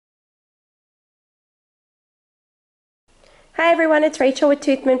Hi everyone, it's Rachel with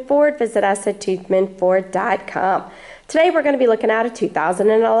Toothman Ford. Visit us at toothmanford.com. Today we're going to be looking at a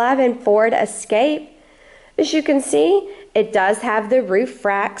 2011 Ford Escape. As you can see, it does have the roof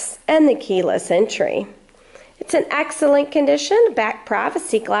racks and the keyless entry. It's in excellent condition, back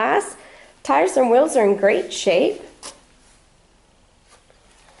privacy glass. Tires and wheels are in great shape.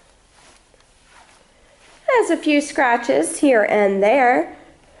 Has a few scratches here and there.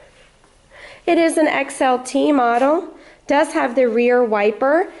 It is an XLT model. Does have the rear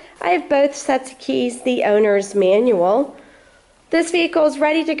wiper. I have both sets of keys, the owner's manual. This vehicle is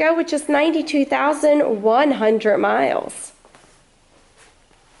ready to go with just 92,100 miles.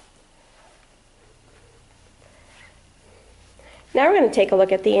 Now we're going to take a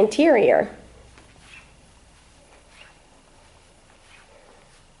look at the interior.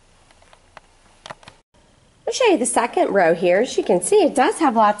 I'll show you the second row here. As you can see, it does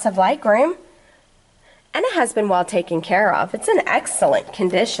have lots of legroom. And it has been well taken care of. It's in excellent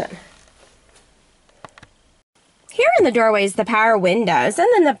condition. Here in the doorway is the power windows, and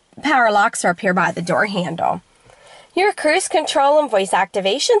then the power locks are up here by the door handle. Your cruise control and voice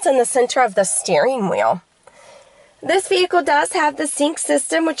activation's in the center of the steering wheel. This vehicle does have the sync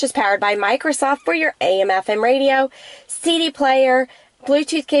system, which is powered by Microsoft for your AM/FM radio, CD player,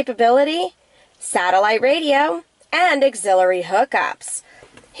 Bluetooth capability, satellite radio, and auxiliary hookups.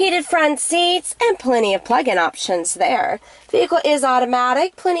 Heated front seats and plenty of plug-in options there. Vehicle is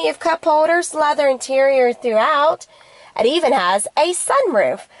automatic, plenty of cup holders, leather interior throughout. It even has a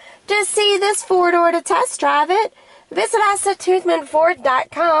sunroof. To see this Ford or to test drive it, visit us at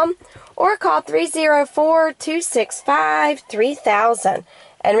toothmanford.com or call 304-265-3000.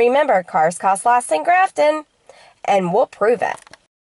 And remember, cars cost less in Grafton, and we'll prove it.